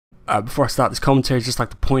Before I start this commentary, I'd just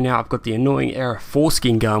like to point out I've got the annoying AE4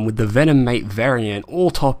 skin gun with the Venom mate variant,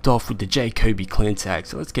 all topped off with the Jacoby clan tag.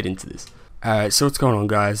 So let's get into this. Alright, so what's going on,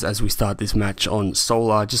 guys? As we start this match on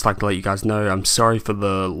Solar, I'd just like to let you guys know I'm sorry for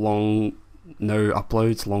the long no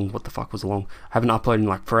uploads. What the fuck was long? I haven't uploaded in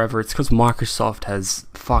like forever. It's because Microsoft has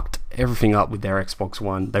fucked everything up with their Xbox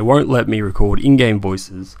One. They won't let me record in-game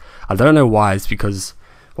voices. I don't know why. It's because,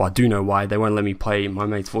 well, I do know why. They won't let me play my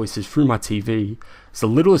mate's voices through my TV. It's the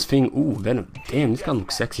littlest thing. Ooh, Venom. Damn, this gun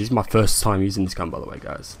looks sexy. This is my first time using this gun, by the way,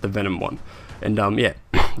 guys. The Venom one. And yeah,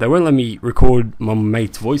 they won't let me record my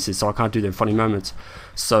mate's voices, so I can't do their funny moments.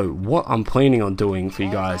 So what I'm planning on doing for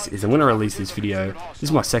you guys is I'm going to release this video. This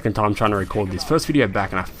is my second time trying to record this. First video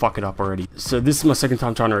back and I fuck it up already. So this is my second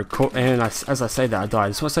time trying to record, and as I say that, I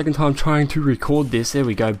died. This is my second time trying to record this. There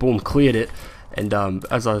we go, boom, cleared it. And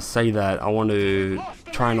as I say that, I want to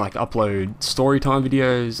try and like upload story time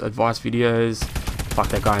videos, advice videos, fuck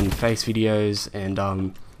that guy in the face videos,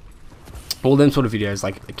 and all them sort of videos,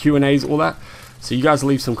 like Q&As, all that. So you guys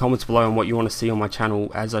leave some comments below on what you want to see on my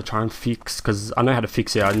channel as I try and fix, because I know how to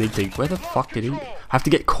fix it. I need to, where the fuck did he? I have to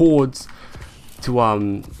get cords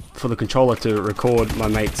to for the controller to record my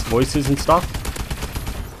mate's voices and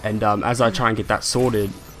stuff. And as I try and get that sorted,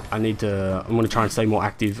 I'm going to try and stay more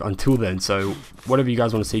active until then. So whatever you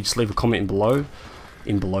guys want to see, just leave a comment below,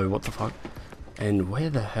 what the fuck? And where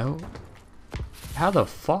the hell? How the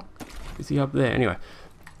fuck is he up there? Anyway,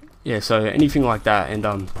 yeah, so anything like that. And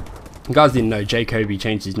you guys didn't know Jacoby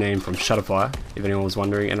changed his name from Shutterfly, if anyone was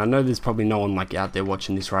wondering. And I know there's probably no one like out there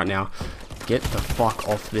watching this right now. Get the fuck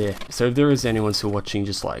off there. So if there is anyone still watching,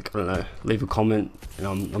 just like, I don't know, leave a comment.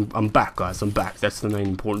 And I'm back, guys. I'm back. That's the main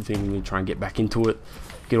important thing. I'm gonna try and get back into it,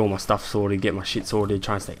 get all my stuff sorted, get my shit sorted,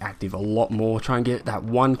 try and stay active a lot more, try and get that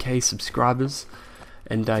 1k subscribers.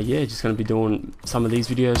 And yeah, just going to be doing some of these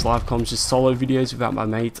videos, live comms, just solo videos without my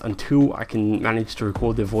mates until I can manage to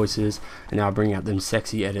record their voices. And now I bring out them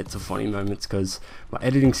sexy edits of funny moments, because my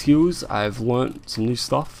editing skills, I've learnt some new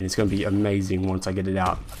stuff. And it's going to be amazing once I get it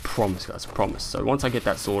out. I promise, guys, I promise. So once I get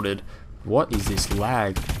that sorted, what is this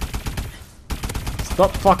lag?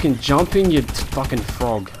 Stop fucking jumping, you fucking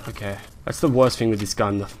frog. Okay. That's the worst thing with this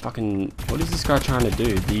gun, the fucking, what is this guy trying to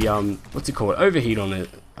do? The, what's it called? Overheat on it.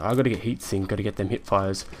 I gotta get heat sink, gotta get them hip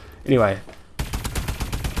fires. Anyway,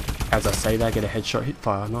 as I say that, get a headshot hip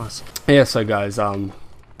fire, nice. Yeah, so guys,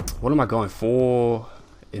 what am I going? 4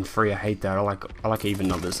 and 3, I hate that. I like even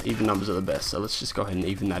numbers. Even numbers are the best, so let's just go ahead and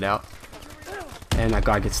even that out. And that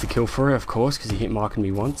guy gets the kill for it, of course, because he hit marking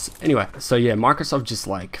me once. Anyway, so yeah, Microsoft just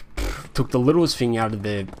like took the littlest thing out of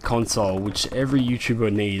their console, which every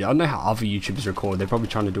YouTuber needs. I don't know how other YouTubers record. They're probably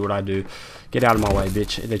trying to do what I do. Get out of my way,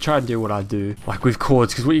 bitch. They try to do what I do, like with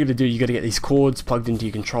cords, because what you're gonna do, you gotta get these cords plugged into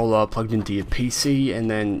your controller, plugged into your PC,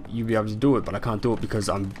 and then you'll be able to do it. But I can't do it because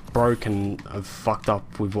I'm broke and I've fucked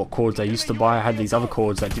up with what cords I used to buy. I had these other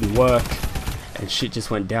cords that didn't work, and shit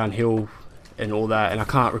just went downhill and all that. And I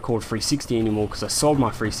can't record 360 anymore because I sold my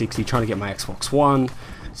 360 trying to get my Xbox One.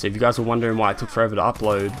 So if you guys were wondering why it took forever to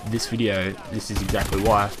upload this video, this is exactly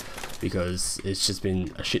why. Because it's just been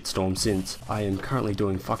a shitstorm since. I am currently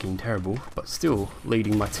doing fucking terrible, but still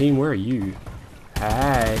leading my team. Where are you?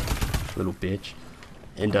 Hey, little bitch.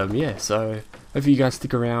 And yeah, so hopefully you guys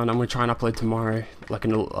stick around. I'm gonna try and upload tomorrow, like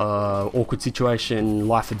an awkward situation,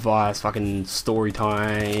 life advice, fucking story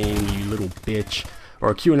time, you little bitch, or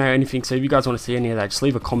a Q&A or anything. So if you guys want to see any of that, just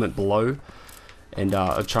leave a comment below. And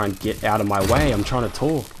I'll try and get out of my way. I'm trying to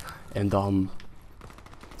talk. And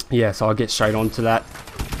yeah, so I'll get straight onto that.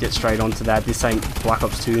 This ain't Black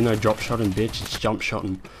Ops 2, no drop shotting, bitch. It's jump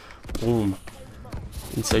shotting. Boom.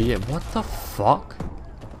 And so yeah, what the fuck?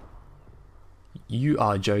 You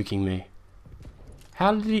are joking me.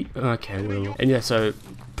 How did he? Okay, well. And yeah, so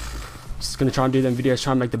just gonna try and do them videos,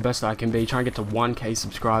 try and make the best that I can be, try and get to 1k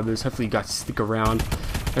subscribers. Hopefully you guys stick around.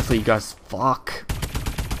 Hopefully you guys fuck.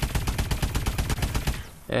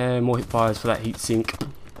 And more hip fires for that heat sink.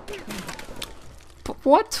 But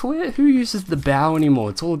what? Who uses the bow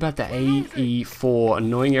anymore? It's all about the AE4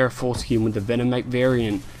 annoying AE4 skin with the Venom mate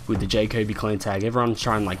variant with the Jacoby clan tag. Everyone's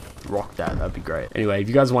trying like rock that. That'd be great. Anyway, if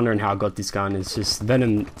you guys are wondering how I got this gun, it's just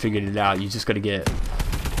Venom figured it out. You just gotta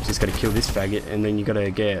kill this faggot, and then you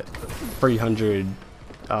gotta get 300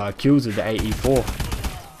 kills with the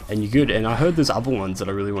AE4, and you're good. And I heard there's other ones that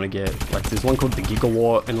I really want to get. Like there's one called the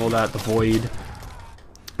Gigawatt and all that, the Void.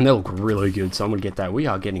 And they look really good, so I'm gonna get that. We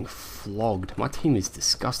are getting flogged. My team is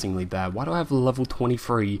disgustingly bad. Why do I have a level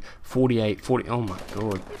 23, 48, 40? Oh my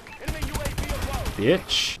god.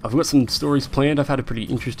 Bitch. I've got some stories planned. I've had a pretty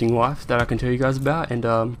interesting life that I can tell you guys about. And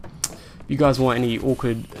if you guys want any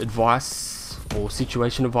awkward advice or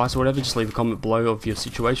situation advice or whatever, just leave a comment below of your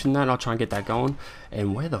situation and I'll try and get that going.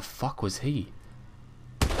 And where the fuck was he?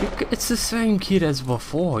 It's the same kid as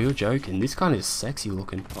before. You're joking. This kind is sexy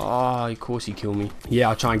looking. Oh, of course he killed me. Yeah,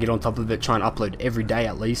 I'll try and get on top of it, try and upload every day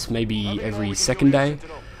at least, maybe every second day.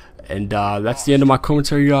 And that's the end of my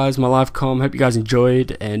commentary, guys, my live comm. Hope you guys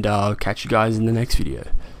enjoyed, and I'll catch you guys in the next video.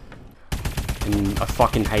 And I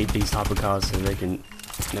fucking hate these type of cars, so they can...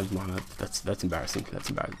 Never mind, that's embarrassing. That's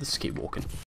embarrassing. Let's just keep walking.